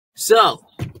So,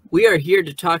 we are here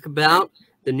to talk about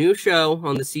the new show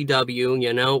on the CW.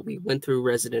 You know, we went through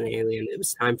Resident Alien. It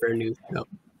was time for a new show.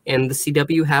 And the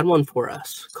CW had one for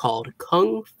us called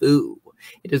Kung Fu.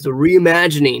 It is a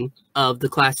reimagining of the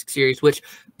classic series, which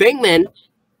Bankman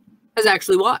has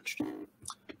actually watched.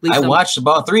 I watched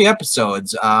about 3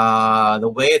 episodes.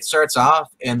 The way it starts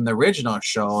off in the original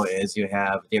show is you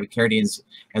have David Carradine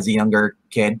as a younger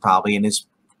kid, probably, and is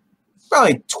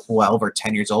probably 12 or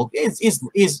 10 years old.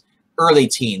 He's early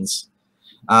teens.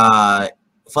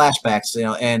 Flashbacks, you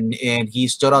know, and he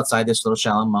stood outside this little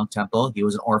Shaolin monk temple. He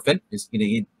was an orphan.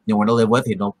 He had no one to live with.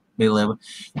 He had nobody to live with.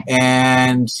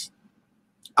 And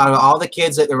out of all the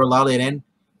kids that they were allowed in,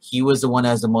 he was the one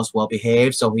that was the most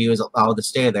well-behaved, so he was allowed to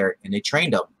stay there, and they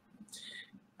trained him.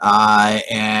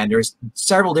 And there's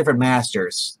several different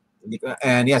masters.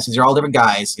 And yes, these are all different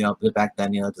guys, you know, back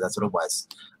then, you know, because that's what it was.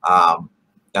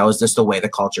 That was just the way the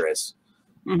culture is.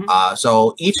 Mm-hmm.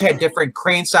 So each had different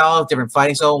crane styles, different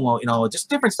fighting style, well, you know, just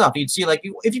different stuff. You'd see, like,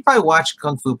 if you probably watch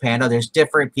Kung Fu Panda, there's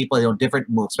different people, you know, different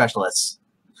move specialists.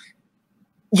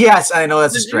 Yes, I know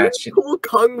that's a stretch. Cool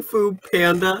Kung Fu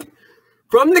Panda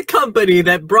from the company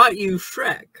that brought you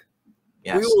Shrek.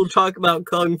 Yes. We will talk about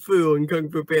Kung Fu and Kung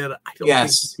Fu Panda. I don't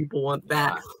think people want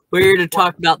that. We're here to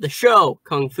talk about the show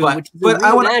Kung Fu, which is a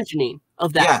reimagining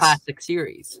of that classic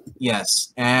series.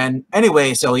 Yes, and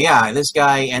anyway, so yeah, this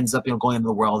guy ends up, you know, going into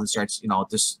the world and starts, you know,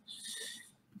 just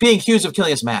being accused of killing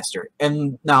his master.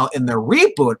 And now in the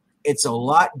reboot, it's a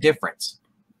lot different.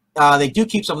 They do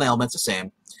keep some of the elements the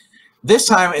same. This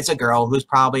time, it's a girl who's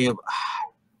probably in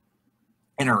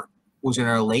her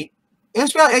late.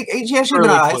 It's probably, she actually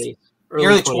been out of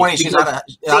early 20s. She's out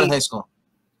of high school.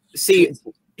 See,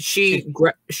 she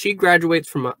graduates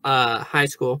from high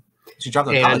school. She dropped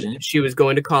out of college, didn't she was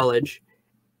going to college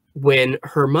when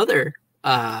her mother,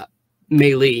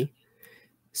 Mei Li,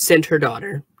 sent her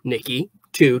daughter, Nikki,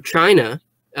 to China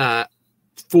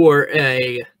for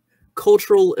a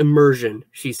cultural immersion,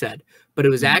 she said. But it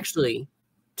was actually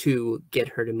to get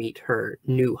her to meet her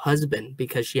new husband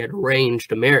because she had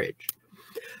arranged a marriage.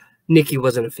 Nikki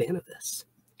wasn't a fan of this,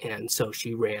 and so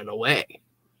she ran away.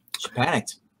 She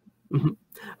panicked.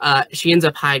 She ends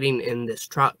up hiding in this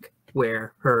truck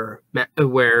where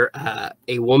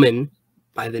a woman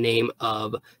by the name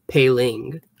of Pei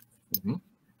Ling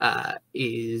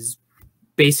is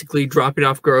basically dropping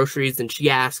off groceries, and she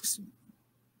asks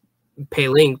Pei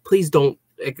Ling, please don't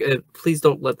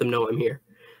let them know I'm here.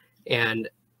 And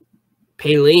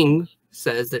Pei Ling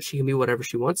says that she can be whatever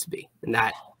she wants to be, and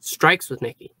that strikes with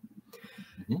Nikki.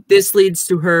 This leads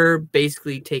to her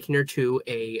basically taking her to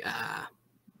a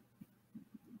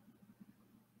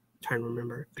trying to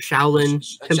remember, Shaolin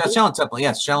Temple. Shaolin Temple,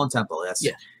 yes, Shaolin Temple, yes.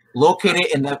 Yeah.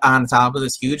 Located on top of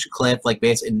this huge cliff, like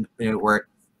basically where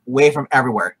away from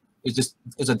everywhere. It's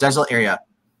a desolate area.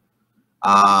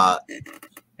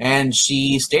 And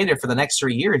she stayed there for the next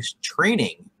 3 years,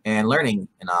 training and learning,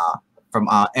 and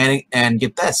and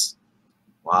get this,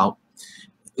 well,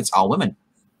 it's all women.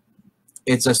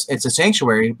 It's a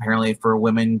sanctuary apparently for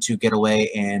women to get away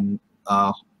and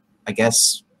I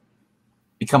guess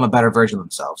become a better version of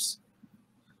themselves.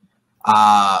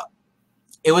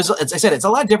 It was, as I said, it's a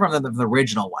lot different than the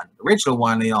original one. The original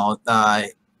one, you know,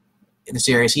 in the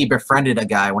series, he befriended a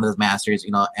guy, one of the masters,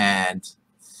 you know, and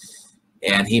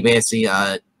he basically,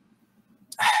 it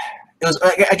was,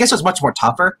 I guess it was much more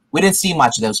tougher. We didn't see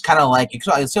much of it. It was kind of like, you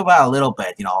could see about a little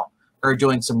bit, you know, her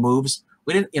doing some moves.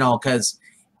 We didn't, you know, because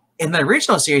in the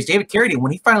original series, David Carradine,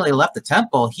 when he finally left the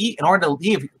temple, in order to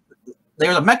leave, there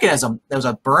was a mechanism. There was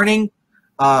a burning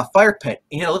fire pit.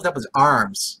 He had to lift up his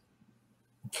arms,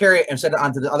 carry it, and set it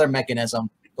onto the other mechanism,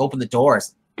 open the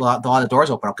doors, let the doors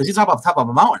open up, because he's up on top of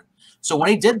a mountain. So when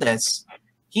he did this,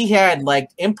 he had like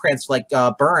imprints, like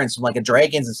burns from like a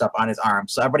dragons and stuff on his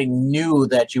arms. So everybody knew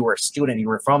that you were a student, you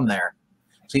were from there.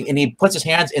 So he puts his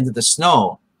hands into the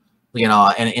snow, you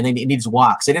know, and he needs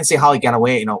walks. They didn't say how he got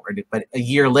away, you know, but a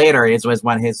year later was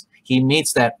when he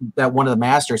meets that one of the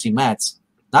masters he met,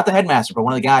 not the headmaster, but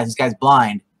one of the guys. This guy's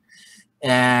blind,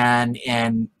 and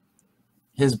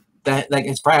his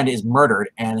friend is murdered,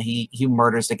 and he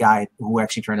murders the guy who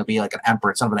actually turned to be like an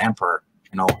emperor, son of an emperor,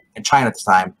 you know, in China at this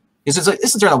time. This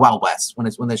is during the Wild West when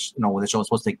the show was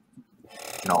supposed to, you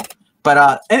know.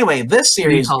 But anyway, this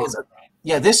series is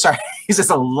just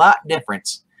a lot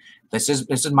different. This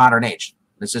is modern age.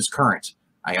 This is current.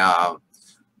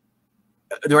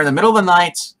 During the middle of the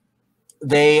night,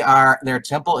 their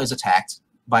temple is attacked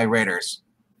by raiders,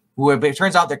 who it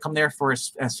turns out they come there for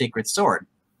a sacred sword.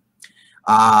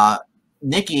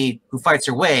 Nikki, who fights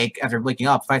her way after waking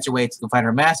up, fights her way to find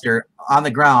her master on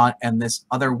the ground, and this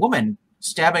other woman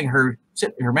stabbing her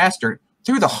master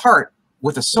through the heart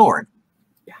with a sword.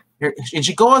 Yeah. And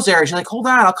she goes there. And she's like, "Hold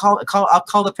on, I'll call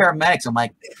the paramedics." I'm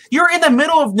like, "You're in the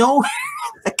middle of nowhere."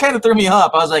 That kind of threw me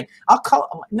up. I was like, "I'll call."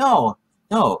 I'm like,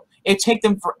 no, it'd take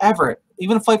them forever,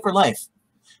 even a fight for life.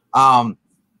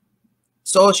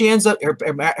 So she ends up.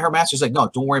 Her master's like, "No,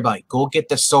 don't worry about it. Go get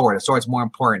the sword. The sword's more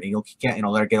important, and you can't,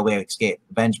 let her get away and escape.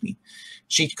 Avenge me."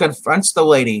 She confronts the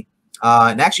lady,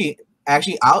 and actually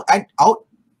out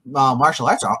martial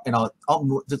arts,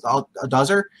 does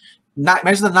her.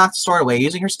 Manages to knock the sword away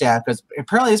using her staff, because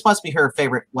apparently this must be her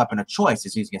favorite weapon of choice,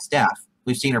 is using a staff.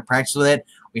 We've seen her practice with it.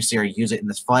 We see her use it in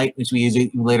this fight. We use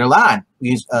it later on.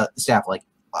 We use the staff like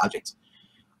objects.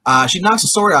 She knocks the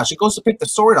sword out. She goes to pick the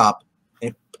sword up.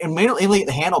 And immediately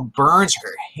the handle burns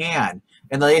her hand.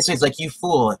 And the lady says, like, "You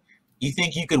fool. You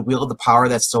think you could wield the power of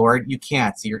that sword? You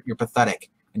can't. You're pathetic.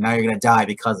 And now you're going to die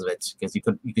because of it.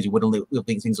 Because you wouldn't let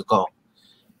these things go."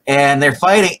 And they're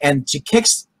fighting. And she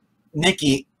kicks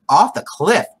Nikki off the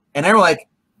cliff, and they were like,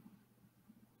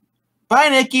 "Bye,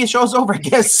 Nikki. Show's over, I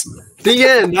guess." The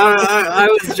end. I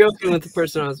was joking with the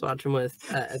person I was watching with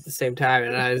at the same time,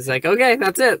 and I was like, "Okay,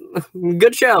 that's it.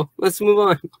 Good show. Let's move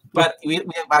on." But we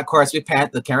of course, the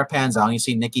camera pans on. You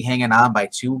see Nikki hanging on by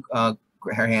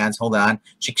her hands. Hold on.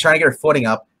 She's trying to get her footing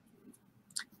up,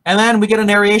 and then we get a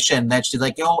narration that she's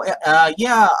like,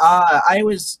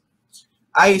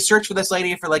 I searched for this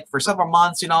lady for several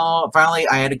months, Finally,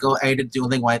 I had to do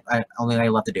only I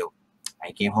left to do.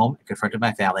 I came home and confronted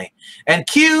my family. And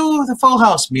cue the Full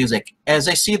House music as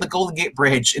I see the Golden Gate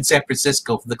Bridge in San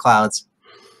Francisco from the clouds.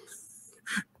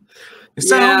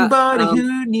 Somebody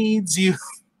who needs you.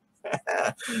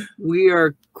 We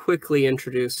are quickly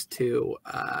introduced to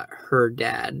her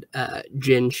dad,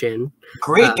 Jin Shin.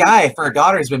 Great guy for a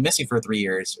daughter who's been missing for 3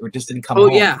 years or just didn't come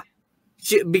home. Oh, yeah.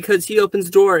 Because he opens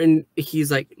the door and he's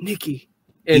like, "Nikki,"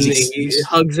 and he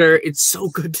hugs her. It's so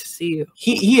good to see you.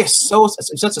 He is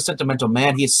such a sentimental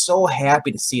man. He is so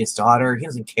happy to see his daughter. He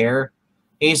doesn't care.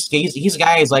 He's a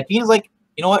guy. He's like, you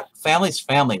know what? Family's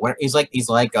family. He's like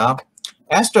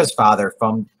Astra's father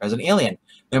from Resident Alien.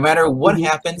 No matter what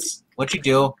happens, what you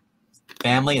do,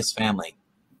 family is family.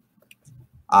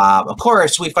 Of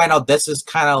course, we find out this is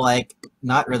kind of like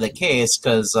not really the case,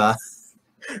 because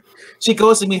she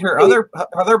goes to meet her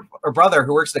brother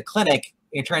who works at the clinic.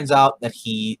 It turns out that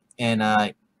he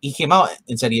came out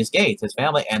and said he is gay to his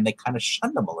family, and they kind of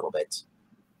shunned him a little bit.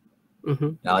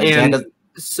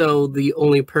 So the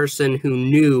only person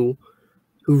who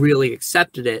really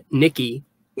accepted it, Nikki,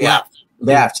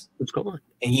 left. What's going on?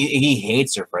 And he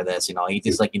hates her for this. He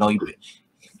just like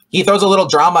he throws a little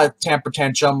drama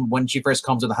tantrum when she first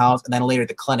comes to the house, and then later at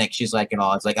the clinic, she's like,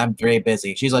 it's like, "I'm very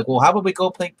busy." She's like, "Well, how about we go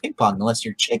play ping pong unless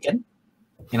you're chicken?"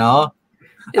 And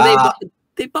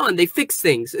they bond, they fix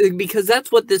things, because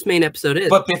that's what this main episode is.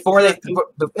 But before they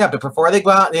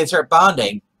go out, they start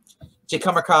bonding. She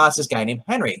come across this guy named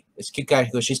Henry, this cute guy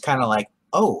who she's kind of like,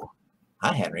 "Oh,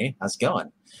 hi Henry, how's it going?"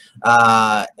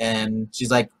 And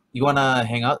she's like, "You want to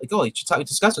hang out?" Like, "Oh, you should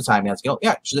discuss the time." Let's go.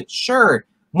 Yeah, she's like, "Sure."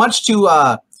 Much to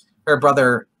her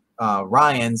brother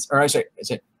Ryan's, or I say,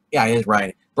 it is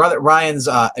Ryan. Brother Ryan's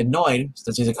annoyed,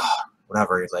 so he's like, "Oh,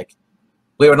 whatever." He's like,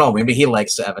 "We don't know. Maybe he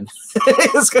likes Seven."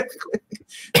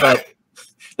 But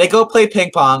they go play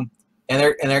ping pong, and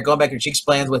they're going back, and she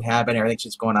explains what happened, everything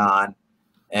that's going on,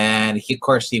 and of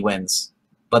course he wins.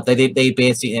 But they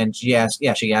basically, and she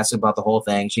asks about the whole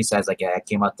thing. She says like, "Yeah, I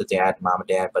came out to mom and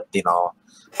dad, but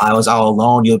I was all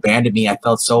alone. You abandoned me. I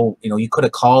felt so, you could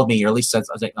have called me, or at least said."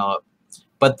 I was like, "No."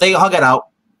 But they hug it out.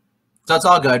 So it's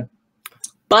all good.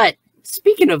 But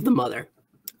speaking of the mother,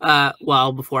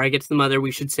 well, before I get to the mother, we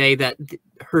should say that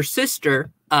her sister,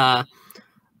 Althea?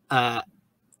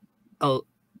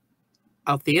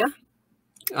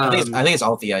 I think it's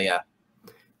Althea, yeah.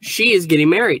 She is getting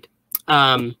married.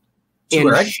 And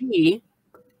she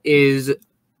is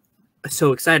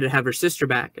so excited to have her sister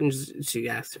back. And she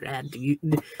asked her dad, did you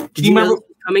remember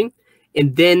coming?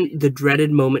 And then the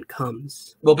dreaded moment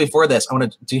comes. Well, before this, I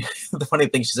want to do the funny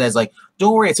thing. She says, like,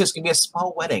 "Don't worry, it's just going to be a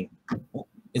small wedding."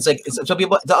 It's like, it's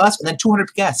to us, and then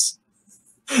 200 guests.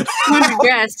 200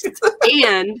 guests,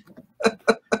 and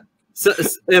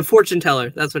a fortune teller.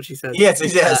 That's what she says.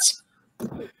 Yes.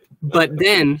 But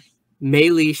then Mei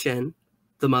Li Shen,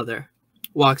 the mother,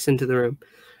 walks into the room,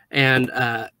 and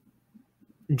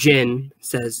Jin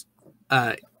says,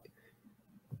 "Mei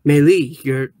Li,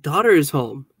 your daughter is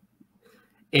home."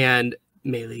 And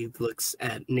Mei Li looks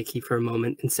at Nikki for a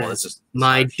moment and says,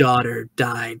 "My daughter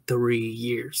died 3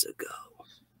 years ago,"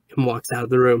 and walks out of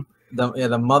the room.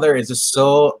 The mother is just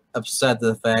so upset at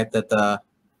the fact that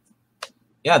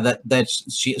Yeah, that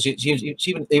she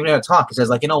even had a talk. It says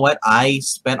like, you know what? I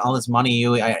spent all this money.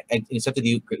 I accepted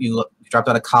you dropped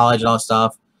out of college and all this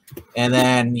stuff, and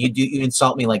then you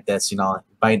insult me like this,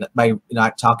 by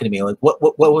not talking to me. Like,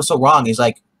 what was so wrong? She's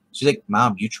like,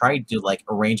 Mom, you tried to like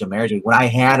arrange a marriage when I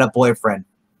had a boyfriend.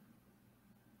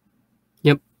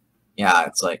 Yep. Yeah,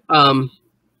 it's like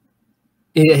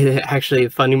actually a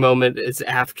funny moment is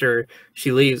after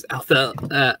she leaves.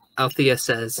 Althea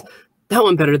says, "That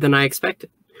went better than I expected."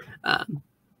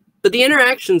 But the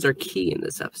interactions are key in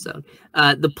this episode.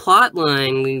 The plot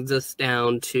line leads us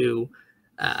down to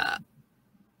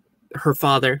her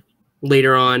father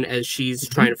later on as she's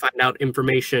trying to find out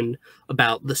information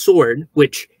about the sword,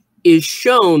 which is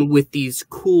shown with these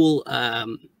cool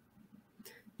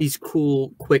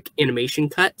quick animation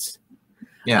cuts.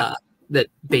 Yeah. That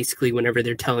basically whenever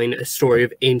they're telling a story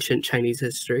of ancient Chinese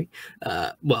history,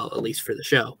 well, at least for the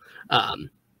show,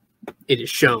 it is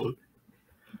shown.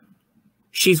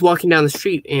 She's walking down the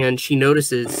street and she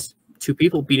notices two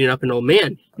people beating up an old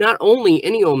man. Not only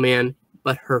any old man,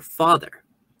 but her father,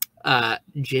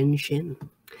 Jin Shin.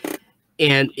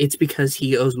 And it's because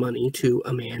he owes money to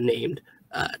a man named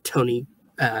Tony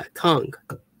Kong.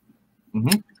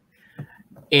 Mm-hmm.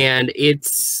 And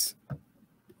he's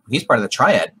part of the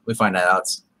triad. We find that out.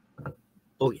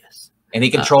 Oh yes, and he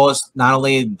controls not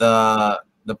only the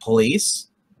police,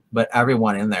 but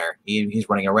everyone in there. He's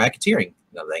running a racketeering,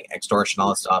 thing, extortion, all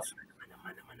this stuff.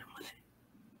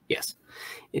 Yes,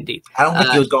 indeed. I don't think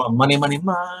he was going money, money,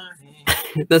 money.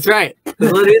 That's right. That's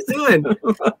what he's doing.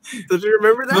 Don't you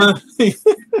remember that?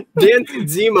 Dan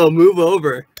Zemo, move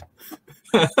over.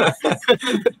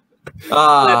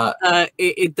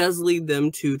 It does lead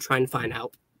them to try and find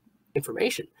out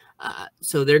information.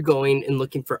 So they're going and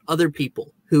looking for other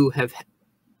people who have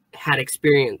had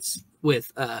experience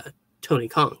with Tony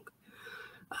Kong.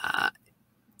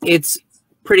 It's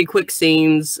pretty quick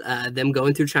scenes, them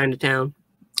going through Chinatown.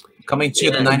 Coming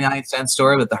to the 99-cent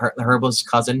store with the herbalist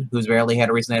cousin who's recently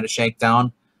had a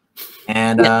shakedown.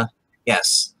 And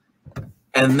yes.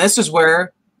 And this is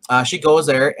where she goes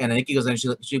there, and Nikki goes in,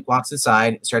 she walks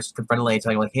inside, starts confronting the lady,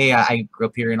 telling her, like, hey, I grew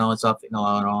up here, and stuff, and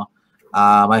all.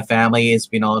 My family is,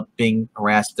 being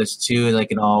harassed with this too.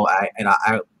 Like,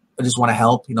 I just want to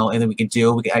help, anything we can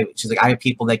do. She's like, I have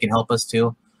people that can help us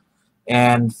too.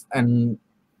 And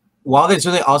while there's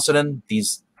really all of a sudden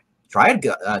these triad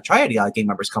gang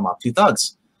members come up, two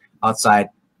thugs outside.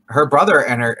 Her brother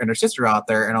and her sister out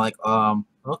there, and are like,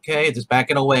 okay, just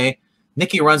backing away.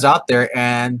 Nikki runs out there,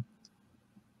 and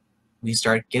we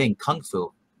start getting kung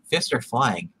fu. Fists are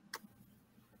flying.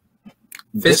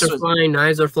 Fists are flying,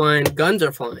 knives are flying, guns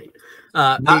are flying.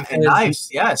 And knives,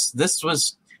 yes. This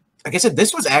was, like I said,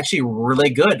 this was actually really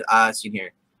good scene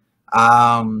here.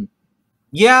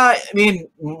 Yeah, I mean,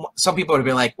 some people would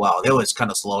be like, well, it was kind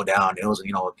of slowed down. It was,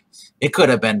 it could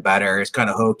have been better. It's kind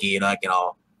of hokey,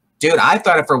 dude, I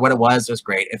thought it for what it was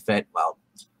great. It fit well.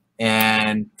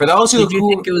 And for those who... Did you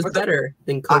think it was better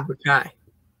than Cobra Kai?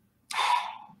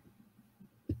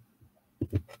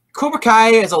 Cobra Kai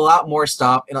is a lot more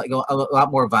stuff, a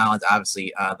lot more violence,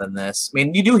 obviously, than this. I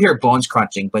mean, you do hear bones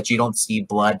crunching, but you don't see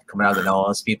blood coming out of the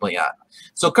nose. People, yeah.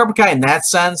 So Cobra Kai, in that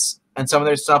sense, and some of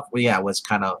their stuff, well, yeah, was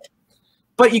kind of.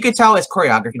 But you could tell it's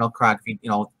choreography,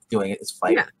 doing it. It's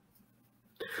fight. Yeah.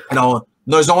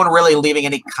 There's no one really leaving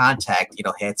any contact,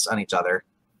 hits on each other.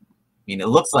 I mean, it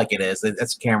looks like it is.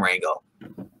 That's a camera angle.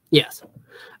 Yes,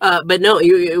 but no,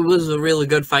 it was a really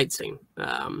good fight scene.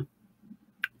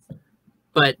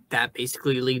 But that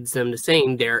basically leads them to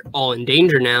saying they're all in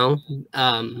danger now.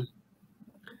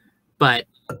 But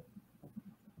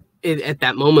at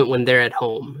that moment when they're at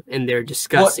home and they're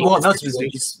discussing... Well, no,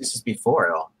 this is before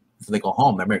it all. Before they go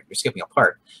home. Remember, you're skipping a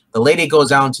part. The lady goes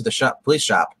down to the police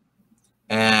shop,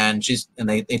 and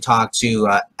they talk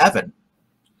to Evan,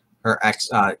 her ex,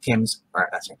 Kim's... Or,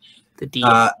 that's right. The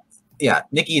DA.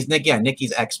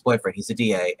 Nikki's ex-boyfriend. He's a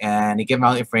DA, and he gave him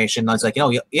all the information. I was like,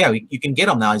 you can get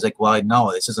him now. He's like, well,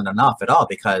 no, this isn't enough at all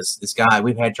because this guy,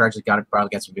 we've had charges brought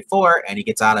against him before, and he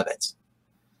gets out of it.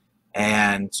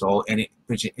 And so, and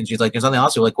she's like, there's nothing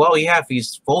else. We're like, well, we have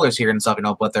these folders here and stuff,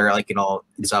 but they're like, and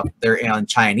stuff. They're in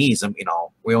Chinese, and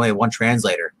we only have one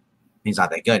translator. He's not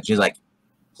that good. She's like,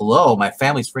 hello, my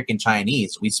family's freaking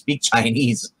Chinese. We speak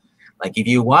Chinese. Like, if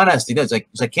you want us to do it,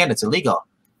 it's like, Ken, it's illegal.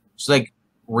 She's like,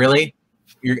 really?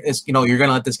 You're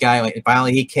gonna let this guy, and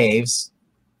finally he caves.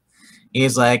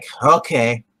 He's like,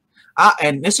 okay.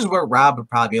 And this is where Rob would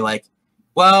probably be like,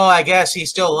 well, I guess he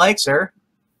still likes her.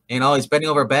 He's bending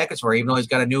over backwards for her, even though he's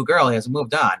got a new girl, he hasn't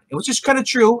moved on. It was just kind of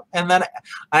true. And then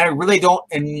I really don't,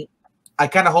 and I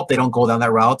kind of hope they don't go down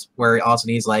that route where all of a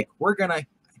sudden he's like, we're gonna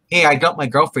hey, I dumped my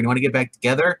girlfriend. You want to get back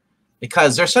together?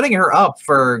 Because they're setting her up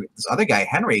for this other guy,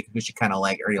 Henry, who she kind of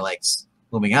like already likes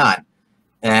moving on.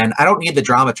 And I don't need the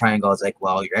drama triangle. It's like,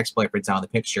 well, your ex-boyfriend's out in the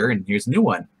picture, and here's a new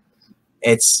one.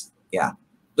 It's, yeah.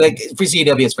 Like,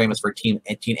 CW is famous for teen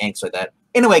angst like that.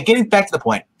 Anyway, getting back to the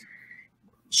point.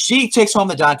 She takes home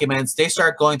the documents. They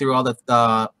start going through all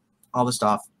the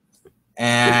stuff.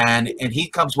 And he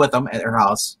comes with them at her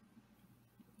house.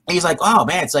 And he's like, oh,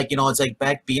 man, it's like, it's like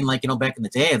back being like, back in the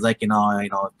day. It's like, doing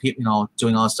all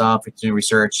this stuff, doing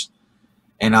research.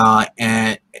 And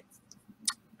I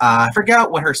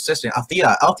forgot what her sister,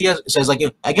 Althea says, like,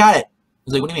 I got it.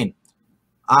 He's like, what do you mean?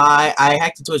 I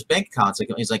hacked into his bank account.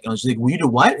 He's like, she's like, well, you do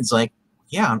what? It's like,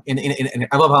 yeah. And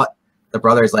I love how the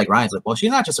brother is like, Ryan's like, well,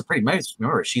 she's not just a pretty nice,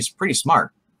 remember, she's pretty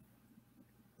smart.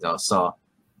 So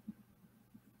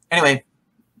anyway,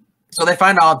 so they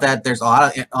find out that there's a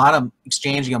lot of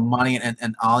exchanging of money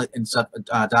and all and stuff,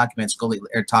 documents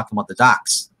are talking about the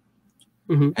docs.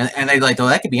 Mm-hmm. And they like, oh,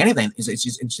 that could be anything.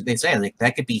 They say like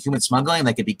that could be human smuggling,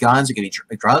 that could be guns, it could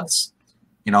be drugs,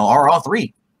 or all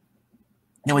three.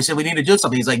 And we said we need to do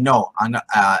something. He's like, no, I'm not.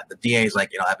 The DA is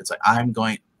like, Evan's like, I'm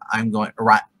going.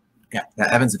 Right. Yeah,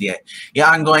 Evan's the DA. Yeah,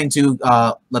 I'm going to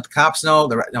let the cops know.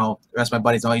 The rest of my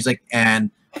buddies know. He's like, and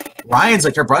Ryan's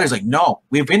like, her brother's like, no,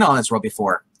 we've been on this road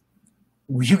before.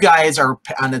 You guys are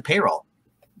on the payroll.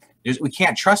 We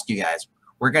can't trust you guys.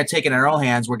 We're going to take it in our own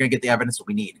hands. We're going to get the evidence that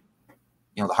we need.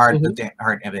 The hard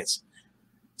evidence.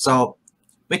 So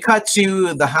we cut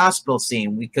to the hospital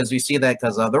scene because we see that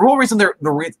because the real reason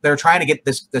they're trying to get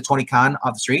the Tony Khan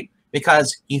off the street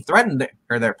because he threatened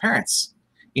their parents.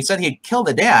 He said he'd kill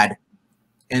the dad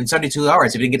in 72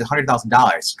 hours if he didn't get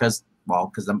 $100,000 because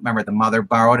remember the mother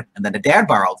borrowed and then the dad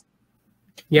borrowed.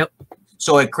 Yep.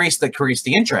 So it increased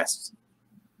the interest.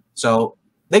 So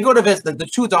they go to visit the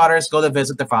two daughters go to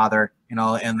visit their father,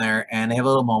 in there, and they have a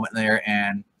little moment there,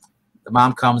 and the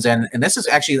mom comes in, and this is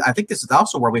actually, I think this is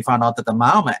also where we found out that the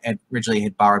mom originally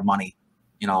had borrowed money,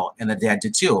 and the dad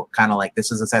did too. Kind of like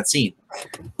this is a sad scene.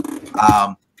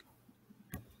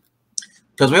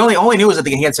 Because we only knew was that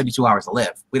he had 72 hours to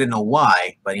live. We didn't know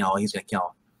why, but he's gonna kill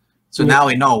him. So now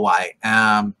we know why.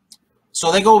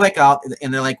 So they go back out,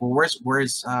 and they're like, "Well,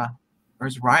 where's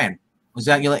Ryan? Was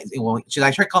that you? Like, well,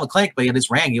 I tried calling the clinic, but he just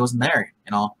rang. He wasn't there,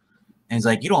 And he's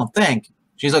like, "You don't think?"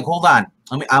 She's like, "Hold on,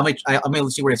 let me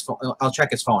see where his phone. I'll check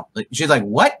his phone." Like, she's like,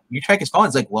 "What? You check his phone?"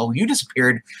 It's like, "Well, you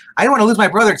disappeared. I didn't want to lose my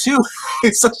brother too."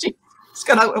 So she's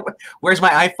gonna, where's my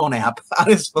iPhone app on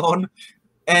his phone?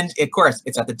 And of course,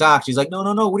 it's at the dock. She's like, no,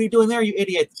 what are you doing there, you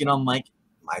idiot? I'm like,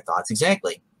 my thoughts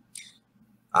exactly.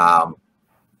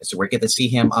 So we get to see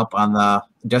him up on the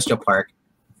industrial park,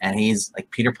 and he's like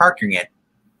Peter Parkering it.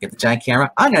 Get the giant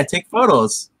camera. I'm gonna take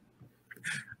photos.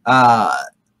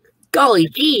 Golly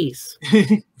geez.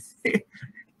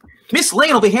 Miss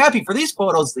Lane will be happy for these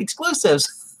photos, the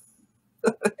exclusives.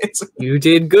 You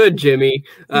did good, Jimmy.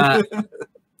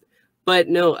 But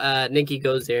no, Nikki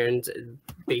goes there and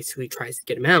basically tries to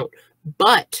get him out,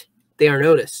 but they are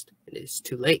noticed. It is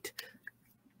too late.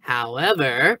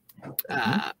 However,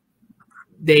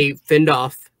 they fend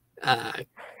off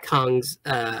Kong's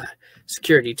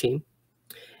security team,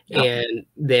 and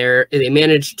they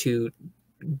manage to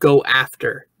go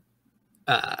after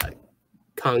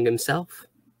Kong himself.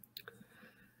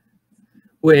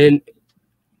 When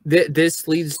this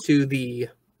leads to the,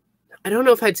 I don't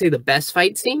know if I'd say the best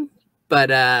fight scene,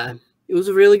 but it was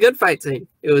a really good fight scene.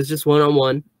 It was just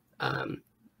one-on-one.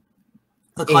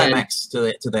 The climax to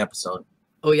the episode.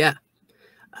 Oh yeah,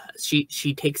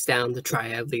 she takes down the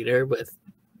triad leader with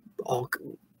all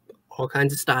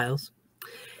kinds of styles,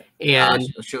 and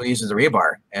she uses a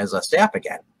rebar as a staff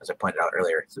again, as I pointed out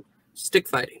earlier. Stick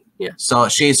fighting, yeah. So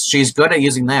she's good at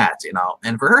using that,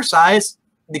 and for her size,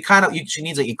 she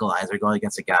needs an equalizer going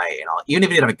against a guy, even if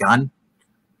he didn't have a gun.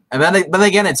 And but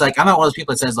again, it's like I'm not one of those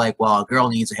people that says like, well, a girl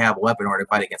needs to have a weapon in order to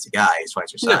fight against a guy who's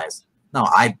twice her size. No,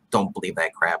 I don't believe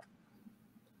that crap.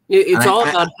 It's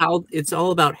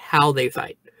all about how they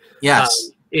fight.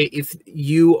 Yes. If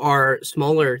you are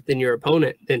smaller than your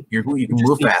opponent, then you can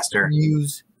move faster.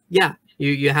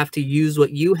 You have to use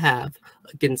what you have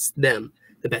against them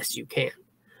the best you can.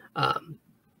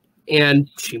 And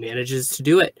she manages to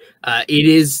do it. It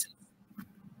is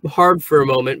hard for a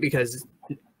moment because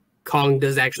Kong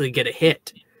does actually get a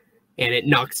hit, and it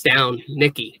knocks down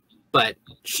Nikki. But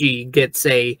she gets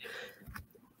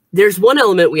there's one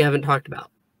element we haven't talked about.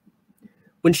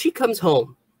 When she comes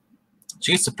home,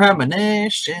 she gets the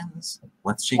premonitions.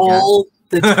 What's she all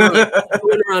the time?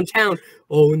 Going around town.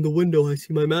 Oh, in the window, I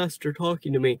see my master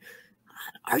talking to me.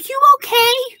 Are you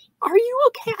okay? Are you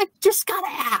okay? I just gotta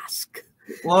ask.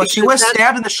 Well, she was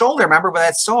stabbed in the shoulder, remember, with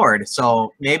that sword.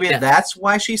 So maybe that's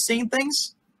why she's seeing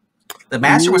things. The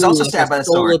master was also stabbed by the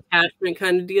sword. Attachment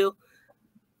kind of deal.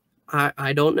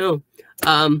 I don't know.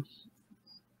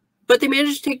 But they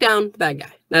managed to take down the bad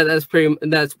guy. That's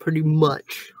pretty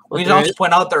much. We can also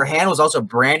point out their hand was also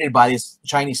branded by these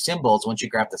Chinese symbols once you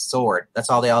grab the sword. That's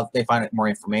how they find more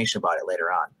information about it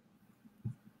later on.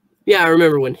 Yeah, I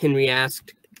remember when Henry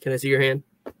asked, "Can I see your hand?"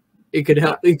 It could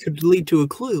help. It could lead to a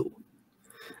clue.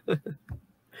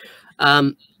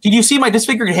 Did you see my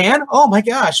disfigured hand? Oh my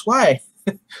gosh, why?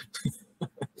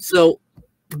 So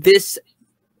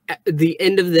at the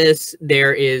end of this,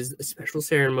 there is a special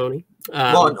ceremony.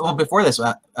 Well, before this,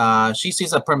 she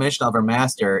sees a premonition of her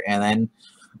master, and then,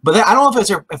 but then, I don't know if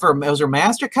it was her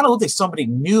master. Kind of looked like somebody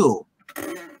new.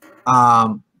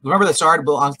 Remember the sword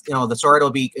belongs, the sword will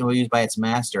be used by its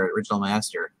master, original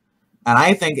master, and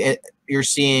I think you're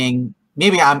seeing.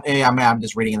 Maybe I'm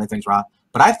just reading the things wrong,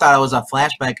 but I thought it was a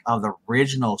flashback of the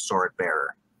original sword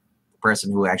bearer, the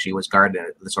person who actually was guarding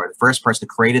the sword, the first person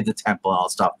who created the temple and all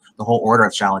that stuff, the whole order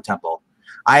of Shaolin Temple.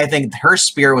 I think her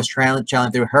spear was traveling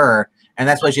through her, and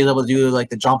that's why she was able to do like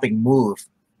the jumping move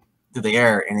through the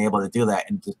air and able to do that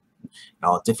and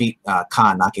defeat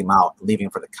Khan, knock him out, leaving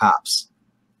him for the cops.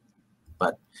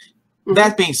 But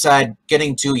that being said,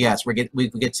 getting to we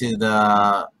get to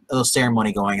the little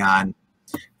ceremony going on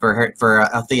for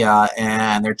Althea,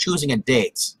 and they're choosing a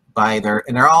date and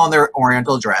they're all in their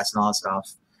Oriental dress and all that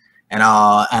stuff. And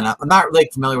I'm not really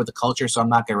familiar with the culture, so I'm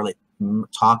not gonna really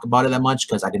talk about it that much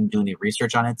because I didn't do any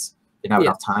research on it. Didn't have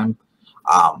enough time.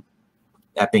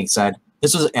 That being said,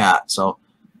 this was when I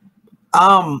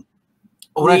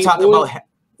talk about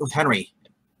with Henry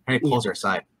pulls her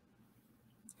aside,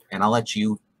 and I'll let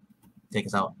you take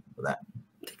us out with that.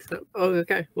 Oh,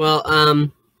 okay.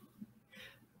 Well,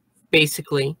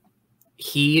 basically,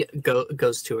 he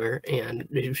goes to her, and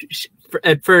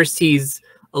at first he's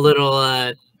a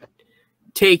little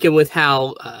taken with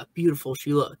how beautiful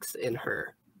she looks in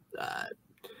her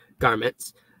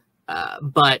garments,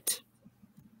 but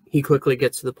he quickly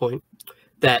gets to the point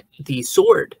that the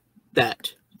sword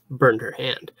that burned her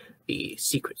hand, the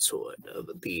secret sword of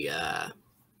the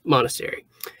monastery,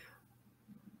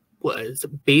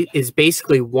 is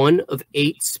basically one of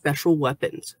 8 special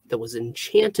weapons that was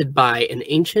enchanted by an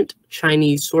ancient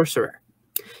Chinese sorcerer.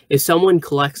 If someone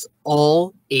collects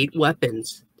all 8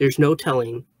 weapons, there's no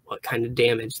telling what kind of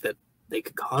damage that they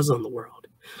could cause on the world.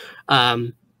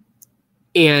 And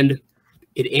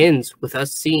it ends with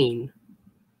us seeing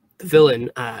the villain,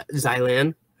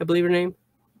 Xilan, I believe her name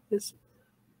is.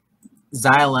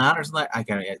 Xilan or something. I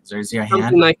can't. There's your hand.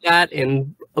 Something like that,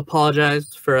 and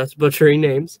apologize for us butchering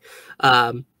names.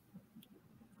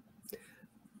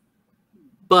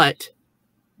 But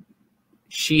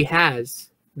she has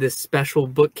this special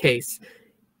bookcase,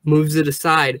 moves it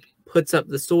aside, puts up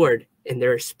the sword, and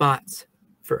there are spots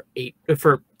for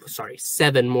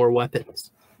 7 more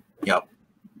weapons. Yep.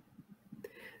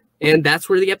 And that's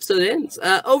where the episode ends.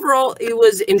 Overall, it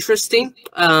was interesting.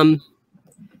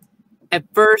 At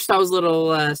first, I was a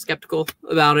little skeptical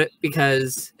about it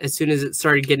because as soon as it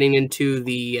started getting into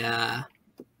the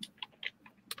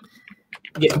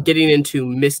getting into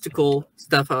mystical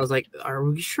stuff, I was like, "Are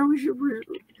we sure we should?"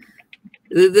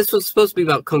 This was supposed to be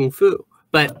about kung fu,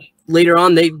 but later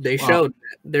on, they showed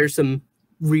there's some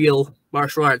real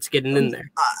martial arts getting in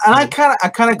there. And I'm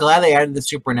kind of glad they added the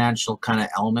supernatural kind of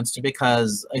elements to,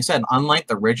 because like I said, unlike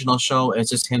the original show, it's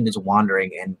just him just wandering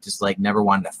and just like never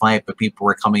wanted to fight, but people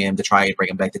were coming in to try and bring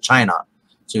him back to China,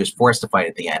 so he was forced to fight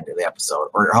at the end of the episode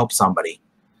or help somebody.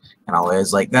 And I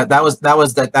was like that was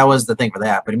the thing for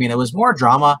that. But I mean, it was more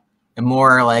drama and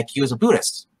more like he was a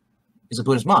Buddhist. He's a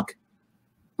Buddhist monk.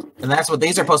 And that's what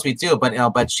these are supposed to be too. But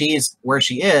but she's where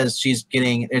she is. She's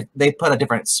getting. They put a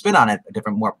different spin on it, a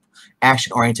different, more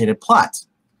action-oriented plot,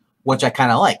 which I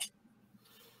kind of like.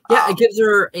 Yeah, it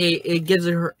gives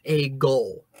her a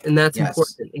goal, and that's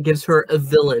important. It gives her a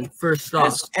villain first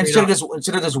off, instead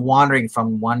of just wandering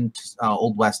from one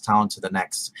old west town to the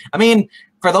next. I mean,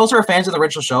 for those who are fans of the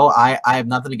original show, I have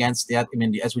nothing against that. I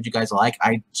mean, as what you guys like.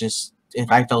 I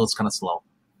felt it's kind of slow.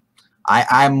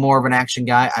 I'm more of an action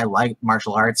guy. I like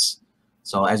martial arts.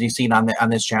 So as you've seen on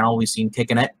this channel, we've seen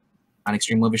Kicking It on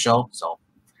Xtreme Movie Show. So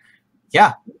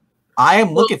yeah, I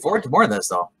am looking forward to more of this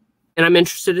though. And I'm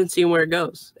interested in seeing where it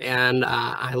goes. And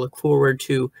I look forward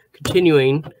to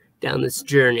continuing down this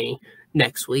journey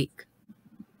next week.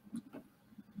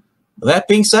 With that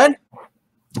being said,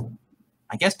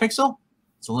 I guess Pixel,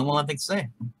 it's the only one I think to say.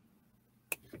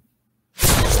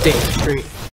 Stay extreme.